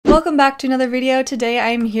Welcome back to another video. Today I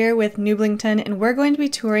am here with Nublington and we're going to be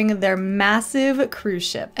touring their massive cruise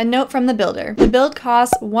ship. A note from the builder. The build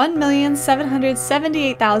costs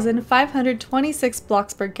 1,778,526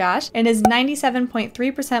 Bloxburg cash and is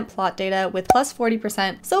 97.3% plot data with plus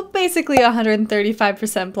 40%, so basically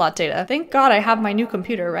 135% plot data. Thank God I have my new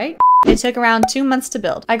computer, right? It took around 2 months to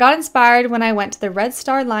build. I got inspired when I went to the Red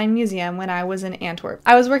Star Line Museum when I was in Antwerp.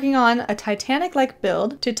 I was working on a Titanic-like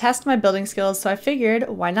build to test my building skills, so I figured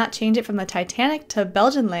why not change it from the Titanic to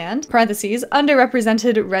Belgian land, parentheses,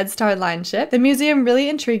 underrepresented Red Star Line ship. The museum really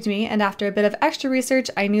intrigued me, and after a bit of extra research,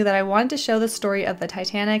 I knew that I wanted to show the story of the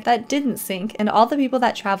Titanic that didn't sink and all the people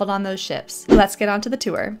that traveled on those ships. Let's get on to the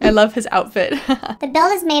tour. I love his outfit. The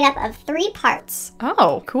build is made up of 3 parts.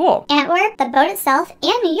 Oh, cool. Antwerp, the boat itself,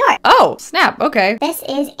 and New York. Oh, snap. Okay. This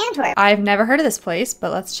is Antwerp. I've never heard of this place,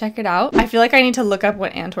 but let's check it out. I feel like I need to look up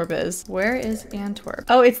what Antwerp is. Where is Antwerp?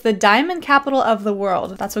 Oh, it's the diamond capital of the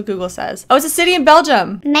world. That's what Google says. Oh, it's a city in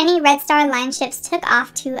Belgium. Many Red Star Line ships took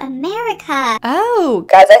off to America. Oh.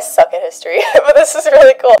 Guys, I suck at history, but this is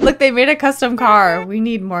really cool. Look, they made a custom car. We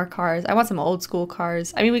need more cars. I want some old school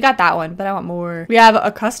cars. I mean, we got that one, but I want more. We have a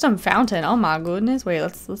custom fountain. Oh my goodness. Wait,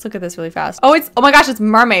 let's look at this really fast. Oh, oh my gosh, it's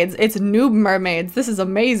mermaids. It's noob mermaids. This is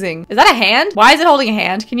amazing. Is that a hand? Why is it holding a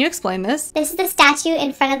hand? Can you explain this? This is the statue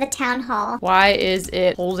in front of the town hall. Why is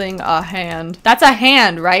it holding a hand? That's a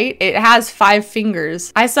hand, right? It has 5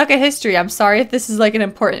 fingers. I suck at history. I'm sorry if this is like an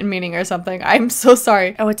important meaning or something. I'm so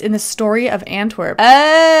sorry. Oh, it's in the story of Antwerp.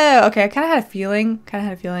 Oh, okay. I kind of had a feeling.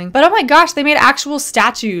 But oh my gosh, they made actual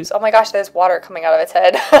statues. Oh my gosh, there's water coming out of its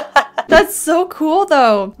head. That's so cool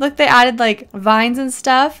though. Look, they added like vines and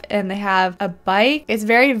stuff and they have a bike. It's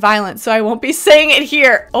very violent, so I won't be saying it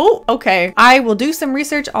here. Oh, okay. I will do some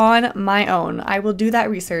research on my own. I will do that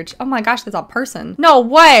research. Oh my gosh, there's a person. No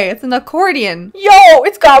way. It's an accordion. Yo,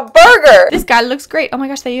 it's got a burger. This guy looks great. Oh my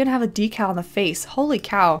gosh, they even have a decal on the face. Holy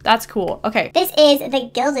cow. That's cool. Okay. This is the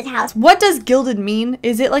Gilded House. What does gilded mean?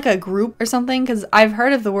 Is it like a group or something? Because I've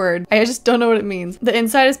heard of the word. I just don't know what it means. The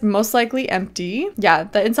inside is most likely empty. Yeah,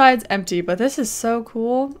 the inside's empty, but this is so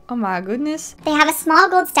cool. Oh my goodness. They have a small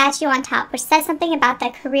gold statue on top, which says something about the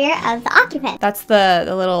career of the occupant. That's the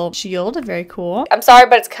little shield. Very cool. I'm sorry,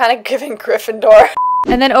 but it's kind of giving Gryffindor.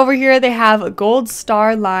 And then over here they have a Gold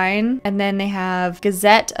Star Line, and then they have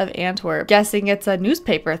Gazette of Antwerp. Guessing it's a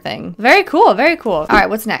newspaper thing. Very cool, very cool. All right,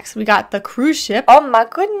 what's next? We got the cruise ship. Oh my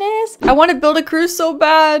goodness. I want to build a cruise so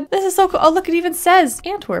bad. This is so cool. Oh, look, it even says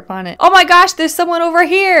Antwerp on it. Oh my gosh, there's someone over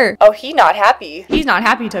here. Oh, he's not happy. He's not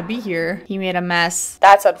happy to be here. He made a mess.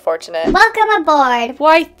 That's unfortunate. Welcome aboard.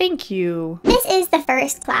 Why, thank you. This is the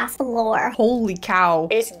first class floor. Holy cow.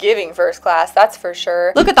 It's giving first class, that's for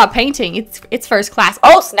sure. Look at that painting. It's first class.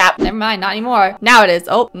 Oh, snap. Never mind, not anymore. Now it is.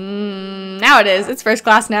 Oh, now it is. It's first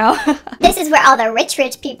class now. This is where all the rich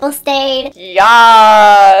people stayed.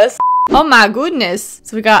 Yes. Oh my goodness.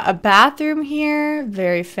 So we got a bathroom here.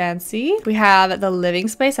 Very fancy. We have the living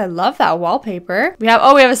space. I love that wallpaper. We have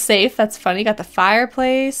a safe. That's funny. Got the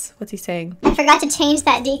fireplace. What's he saying? I forgot to change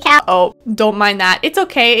that decal. Oh, don't mind that. It's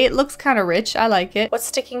okay. It looks kind of rich. I like it. What's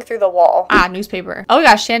sticking through the wall? Ah, newspaper. Oh, we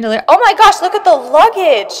got a chandelier. Oh my gosh, look at the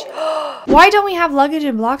luggage. Why don't we have luggage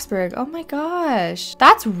in Bloxburg? Oh my gosh.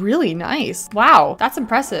 That's really nice. Wow, that's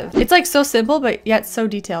impressive. It's like so simple, but yet so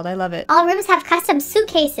detailed. I love it. All rooms have custom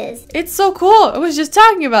suitcases. It's so cool. I was just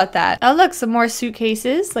talking about that. Oh, look, some more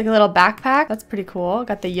suitcases, like a little backpack. That's pretty cool.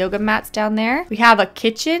 Got the yoga mats down there. We have a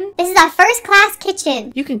kitchen. This is our first class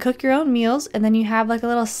kitchen. You can cook your own meals, and then you have like a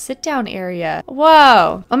little sit down area.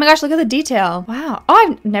 Whoa. Oh my gosh, look at the detail. Wow. Oh,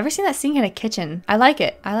 I've never seen that sink in a kitchen. I like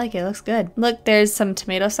it. I like it. It looks good. Look, there's some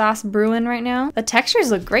tomato sauce brewing right now. The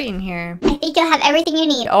textures look great in here. I think you'll have everything you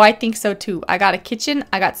need. Oh, I think so too. I got a kitchen,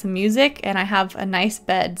 I got some music, and I have a nice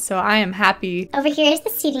bed, so I am happy. Over here is the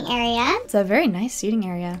seating area. It's a very nice seating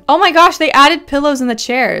area. Oh my gosh, they added pillows in the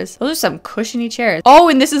chairs. Those are some cushiony chairs. Oh,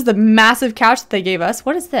 and this is the massive couch that they gave us.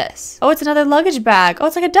 What is this? Oh, it's another luggage bag. Oh,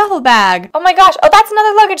 it's like a duffel bag. Oh my gosh. Oh, that's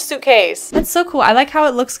another luggage suitcase. That's so cool. I like how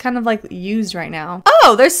it looks kind of like used right now.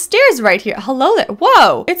 Oh, there's stairs right here. Hello there.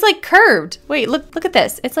 Whoa, it's like curved. Wait, look at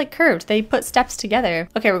this. It's like curved. They put steps together.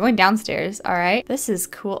 Okay, we're going downstairs. All right. This is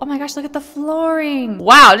cool. Oh my gosh, look at the flooring.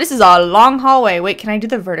 Wow, this is a long hallway. Wait, can I do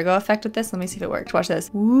the vertigo effect with this? Let me see if it works. Watch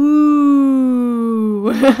this.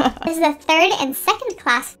 Ooh. This is the third and second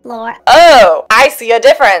class floor. Oh, I see a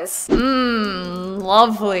difference.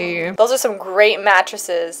 Lovely. Those are some great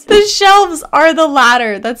mattresses. The shelves are the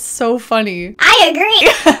ladder. That's so funny. I agree.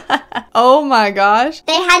 Oh my gosh.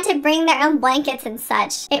 They had to bring their own blankets and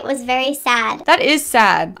such. It was very sad. That is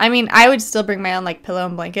sad. I mean, I would still bring my own like pillow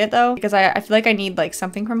and blanket though, because I feel like I need like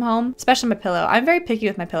something from home, especially my pillow. I'm very picky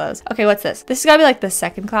with my pillows. Okay, what's this? This has got to be like the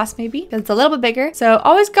second class maybe, because it's a little bit bigger. So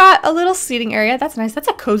always got a little seating area. That's nice. That's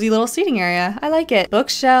a cozy little seating area. I like it.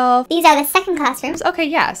 Bookshelf. These are the second class rooms. Okay,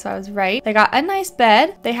 yeah, so I was right. They got a nice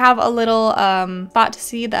bed. They have a little spot to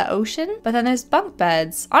see the ocean, but then there's bunk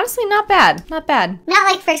beds. Honestly, not bad. Not bad.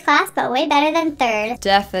 Not like first class, but way better than third.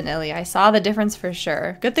 Definitely. I saw the difference for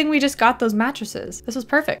sure. Good thing we just got those mattresses. This was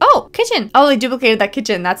perfect. Oh, kitchen. Oh, they duplicated that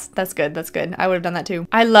kitchen. That's good. That's good. I would have done that too.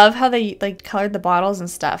 I love how they like colored the bottles and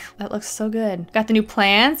stuff. That looks so good. Got the new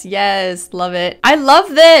plants. Yes, love it. I love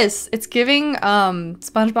this. It's giving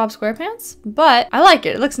SpongeBob SquarePants, but I like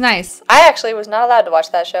it. It looks nice. I actually was not allowed to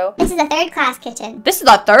watch that show. This is a third class kitchen. This is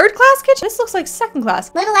a third class kitchen? This looks like second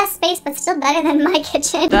class. Little less space, but still better than my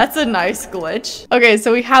kitchen. That's a nice glitch. Okay,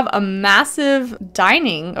 so we have a massive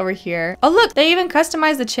dining over here. Oh, look, they even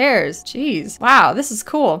customized the chairs. Jeez. Wow, this is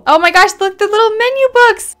cool. Oh my gosh, look, the little menu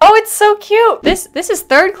books. Oh, it's so cute. This is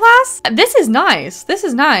third class? This is nice. This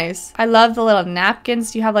is nice. I love the little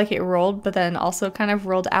napkins. You have like it rolled, but then also kind of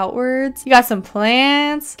rolled outwards. You got some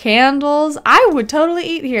plants, candles. I would totally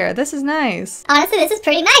eat here. This is nice. Honestly, this is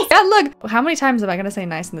pretty nice. Yeah, look. How many times am I gonna say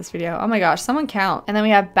nice in this video? Oh my gosh, someone count. And then we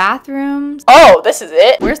have bathrooms. Oh, this is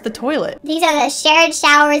it? Where's the toilet? These are the shared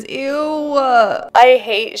showers. Ew. I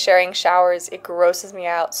hate sharing showers. It grosses me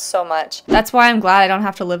out so much. That's why I'm glad I don't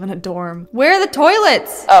have to live in a dorm. Where are the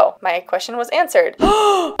toilets? Oh, my question was answered.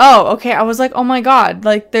 Oh, okay. I was like, oh my god,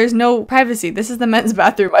 like there's no privacy. This is the men's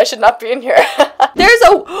bathroom. I should not be in here. There's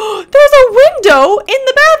a window in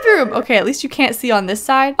the bathroom. Okay, at least you can't see on this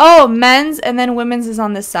side. Oh, men's and then women's is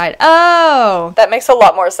on this side. Oh. That makes a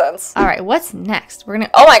lot more sense. All right, what's next? We're gonna.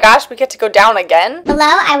 Oh my gosh, we get to go down again? Below,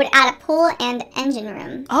 I would add a pool and engine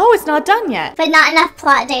room. Oh, it's not done yet. But not enough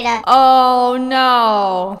plot data. Oh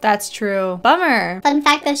no, that's true. Bummer. But in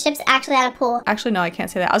fact, those ships actually had a pool. Actually, no, I can't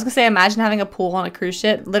say that. I was gonna say, imagine having a pool on a cruise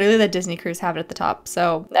ship. Literally, the Disney cruise have it at the top.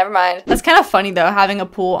 So Never mind. that's kind of funny though, having a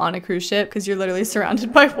pool on a cruise ship because you're literally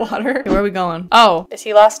surrounded by water. Okay, where are we going? Oh, Is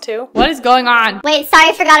he lost too? what is going on? Wait, sorry,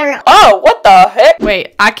 I forgot a room. Oh, what the heck?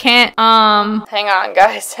 Wait, I can't. Hang on,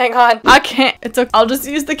 guys. Hang on. I can't. It's okay. I'll just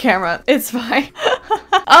use the camera. It's fine.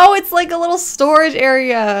 Oh, it's like a little storage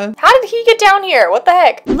area. How did he get down here? What the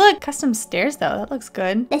heck? Look, custom stairs though. That looks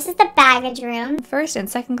good. This is the baggage room. First and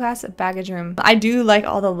second class baggage room. I do like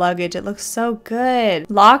all the luggage. It looks so good.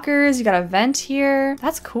 Lockers. You got a vent here.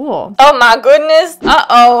 That's cool. Oh my goodness.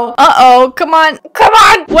 Uh-oh. Uh-oh. Come on. Come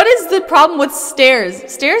on. What is the problem with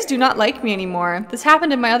stairs? Stairs do not like me anymore. This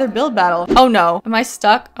happened in my other build battle. Oh no. Am I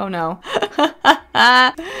stuck? Oh no.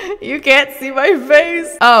 You can't see my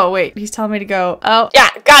face. Oh, wait. He's telling me to go. Oh. Yeah,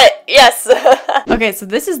 got it. Yes. Okay, so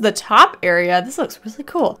this is the top area. This looks really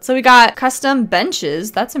cool. So we got custom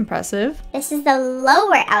benches. That's impressive. This is the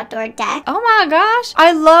lower outdoor deck. Oh my gosh.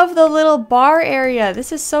 I love the little bar area.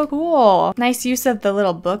 This is so cool. Nice use of the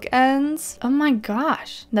little bookends. Oh my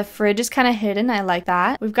gosh. The fridge is kind of hidden. I like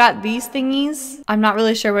that. We've got these thingies. I'm not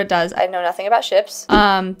really sure what it does. I know nothing about ships,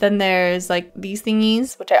 Then there's like these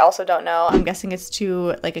thingies. which I also don't know. I'm guessing it's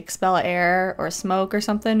to like expel air or smoke or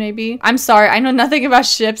something maybe. I'm sorry, I know nothing about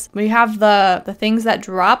ships. We have the things that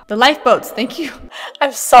drop. The lifeboats, thank you.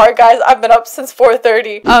 I'm sorry, guys. I've been up since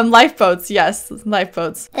 4:30. Lifeboats, yes,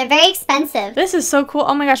 lifeboats. They're very expensive. This is so cool.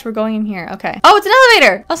 Oh my gosh, we're going in here. Okay. Oh, it's an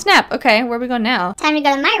elevator. Oh snap. Okay, where are we going now? Time to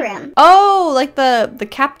go to my room. Oh, like the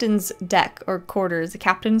captain's deck or quarters. The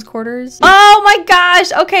captain's quarters. Oh my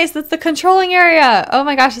gosh. Okay, so that's the controlling area. Oh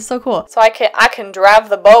my gosh, it's so cool. So I can drive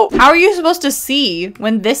the boat. How are you supposed to see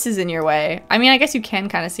when this is in your way? I mean, I guess you can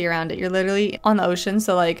kind of see around it. You're literally on the ocean,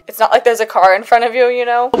 so like... It's not like there's a car in front of you, you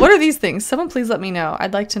know? What are these things? Someone please let me know.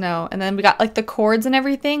 I'd like to know. And then we got like the cords and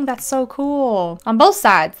everything. That's so cool. On both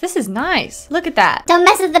sides. This is nice. Look at that. Don't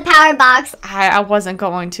mess with the power box. I wasn't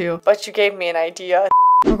going to. But you gave me an idea.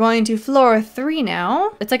 We're going to floor 3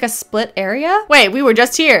 now. It's like a split area. Wait, we were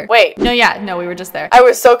just here. Wait. No, we were just there. I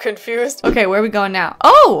was so confused. Okay, where are we going now?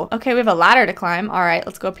 Oh, okay, we have a ladder to climb. All right,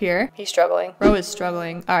 let's go up here. He's struggling. Bro is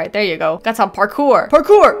struggling. All right, there you go. Got some parkour.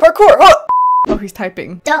 Parkour! Huh! Oh, he's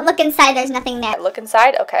typing. Don't look inside, there's nothing there. Look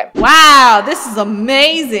inside? Okay. Wow, this is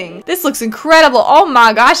amazing. This looks incredible. Oh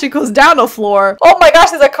my gosh, it goes down the floor. Oh my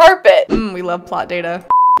gosh, there's a carpet. We love plot data.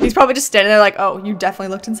 He's probably just standing there like, oh, you definitely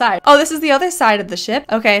looked inside. Oh, this is the other side of the ship.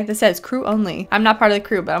 Okay, this says crew only. I'm not part of the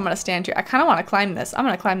crew, but I'm gonna stand here. I kind of want to climb this. I'm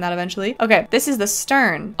gonna climb that eventually. Okay, this is the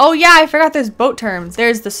stern. Oh yeah, I forgot there's boat terms.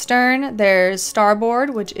 There's the stern, there's starboard,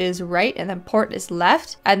 which is right, and then port is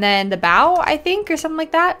left. And then the bow, I think, or something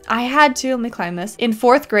like that. I had to, let me climb this. In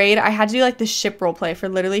 4th grade, I had to do like the ship role play for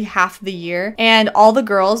literally half the year. And all the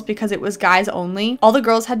girls, because it was guys only, all the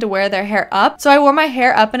girls had to wear their hair up. So I wore my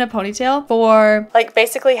hair up in a ponytail for Like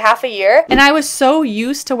basically half a year. and I was so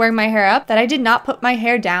used to wearing my hair up that I did not put my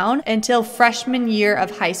hair down until freshman year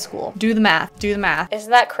of high school. Do the math. Do the math.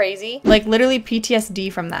 Isn't that crazy? Like literally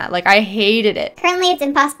PTSD from that. Like I hated it. Currently, it's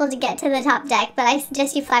impossible to get to the top deck, but I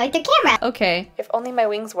suggest you fly with your camera. Okay. If only my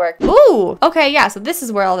wings work. Ooh. Okay, yeah. So this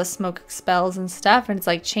is where all the smoke expels and stuff, and it's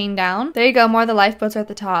like chained down. There you go. More of the lifeboats are at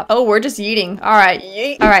the top. Oh, we're just yeeting. All right.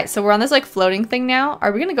 Yeet. All right. So we're on this like floating thing now.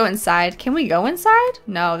 Are we gonna go inside? Can we go inside?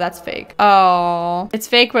 No, that's fake. Oh, it's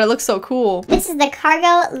fake, but it looks so cool. This is the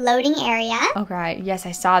cargo loading area. Okay, yes,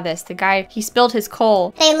 I saw this. The guy, he spilled his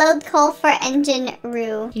coal. They load coal for engine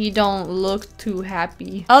room. He don't look too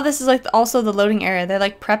happy. Oh, this is like also the loading area. They're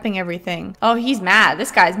like prepping everything. Oh, he's mad.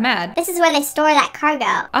 This guy's mad. This is where they store that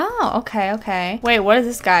cargo. Oh, okay, okay. Wait, what is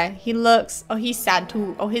this guy? He looks, oh, he's sad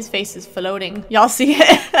too. Oh, his face is floating. Y'all see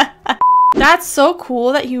it? That's so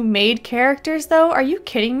cool that you made characters though. Are you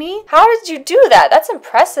kidding me? How did you do that? That's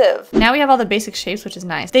impressive. Now we have all the basic shapes, which is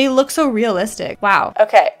nice. They look so realistic. Wow.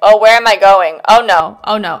 Okay. Oh, where am I going? Oh no.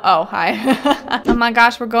 Oh no. Oh, hi. Oh my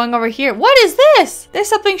gosh, we're going over here. What is this? There's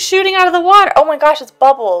something shooting out of the water. Oh my gosh, it's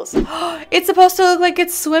bubbles. It's supposed to look like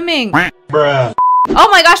it's swimming. Bruh. Oh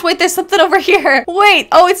my gosh, wait, there's something over here. Wait,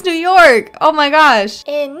 oh, it's New York. Oh my gosh.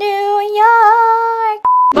 In New York.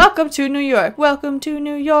 Welcome to New York. Welcome to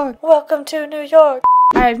New York. Welcome to New York.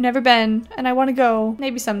 I've never been and I want to go.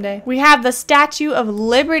 Maybe someday. We have the Statue of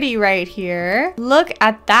Liberty right here. Look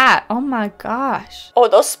at that. Oh my gosh. Oh,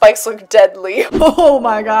 those spikes look deadly. Oh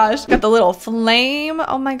my gosh. Got the little flame.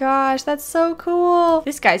 Oh my gosh. That's so cool.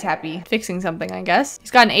 This guy's happy. Fixing something, I guess.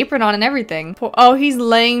 He's got an apron on and everything. Oh, he's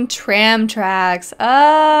laying tram tracks.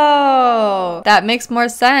 Oh, that makes more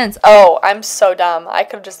sense. Oh, I'm so dumb. I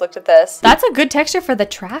could have just looked at this. That's a good texture for the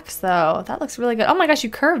tracks though. That looks really good. Oh my gosh, you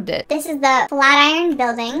curved it. This is the Flatiron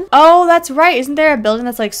building. Oh, that's right. Isn't there a building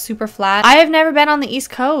that's like super flat? I have never been on the East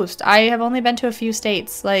Coast. I have only been to a few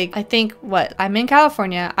states. Like, I think, I'm in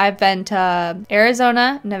California. I've been to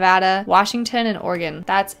Arizona, Nevada, Washington, and Oregon.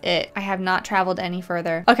 That's it. I have not traveled any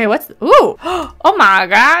further. Okay, ooh. Oh my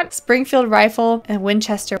God. Springfield rifle and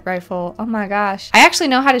Winchester rifle. Oh my gosh. I actually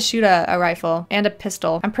know how to shoot a rifle and a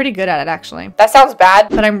pistol. I'm pretty good at it actually. That sounds bad.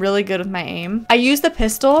 But I'm really good with my aim. I used the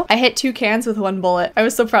pistol. I hit 2 cans with 1 bullet. I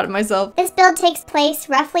was so proud of myself. This build takes place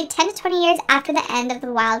roughly 10 to 20 years after the end of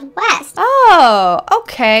the Wild West. Oh,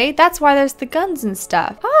 okay. That's why there's the guns and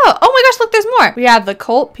stuff. Oh my gosh, look, there's more. We have the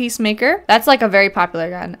Colt Peacemaker. That's like a very popular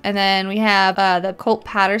gun. And then we have the Colt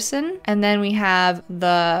Patterson. And then we have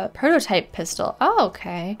the prototype pistol. Oh,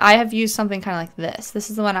 okay. I have used something kind of like this. This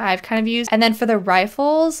is the one I've kind of used. And then for the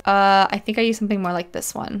rifles, I think I used something more like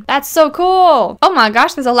this one. That's so cool. Oh my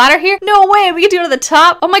gosh, there's a ladder here. No way, we can do it to the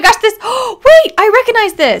top. Oh my gosh, this, wait, I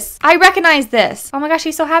recognize this. I recognize this. Oh my gosh,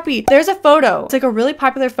 he's so happy. There's a photo. It's like a really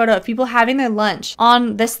popular photo of people having their lunch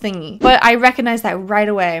on this thingy. But I recognize that right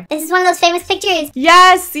away. This is one of those famous pictures.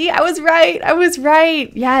 Yes, see, I was right. I was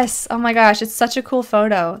right. Yes. Oh my gosh, it's such a cool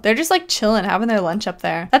photo. They're just like chilling, having their lunch up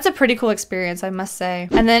there. That's a pretty cool experience, I must say.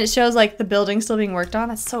 And then it shows like the building still being worked on.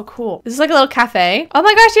 That's so cool. This is like a little cafe. Oh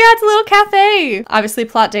my gosh, yeah, it's a little cafe. Obviously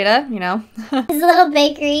plot data, you know. This is a little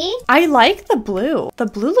bakery. I like the blue. The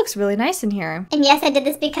blue looks really nice in here. And yes, I did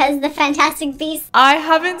this because the Fantastic Beasts. I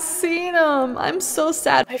haven't seen them. I'm so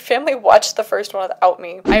sad. My family watched the first one without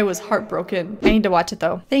me. I was heartbroken. I need to watch it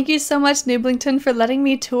though. Thank you so much, Nooblington, for letting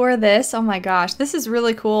me tour this. Oh my gosh, this is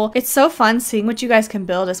really cool. It's so fun seeing what you guys can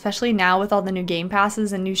build, especially now with all the new game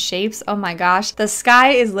passes and new shapes. Oh my gosh, the sky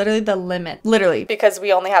is literally the limit. Literally. Because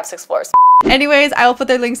we only have 6 floors. Anyways, I will put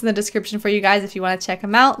their links in the description for you guys if you want to check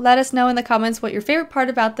them out. Let us know in the comments what your favorite part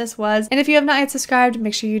about this was. And if you have not yet subscribed,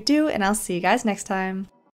 make sure you do, and I'll see you guys next time.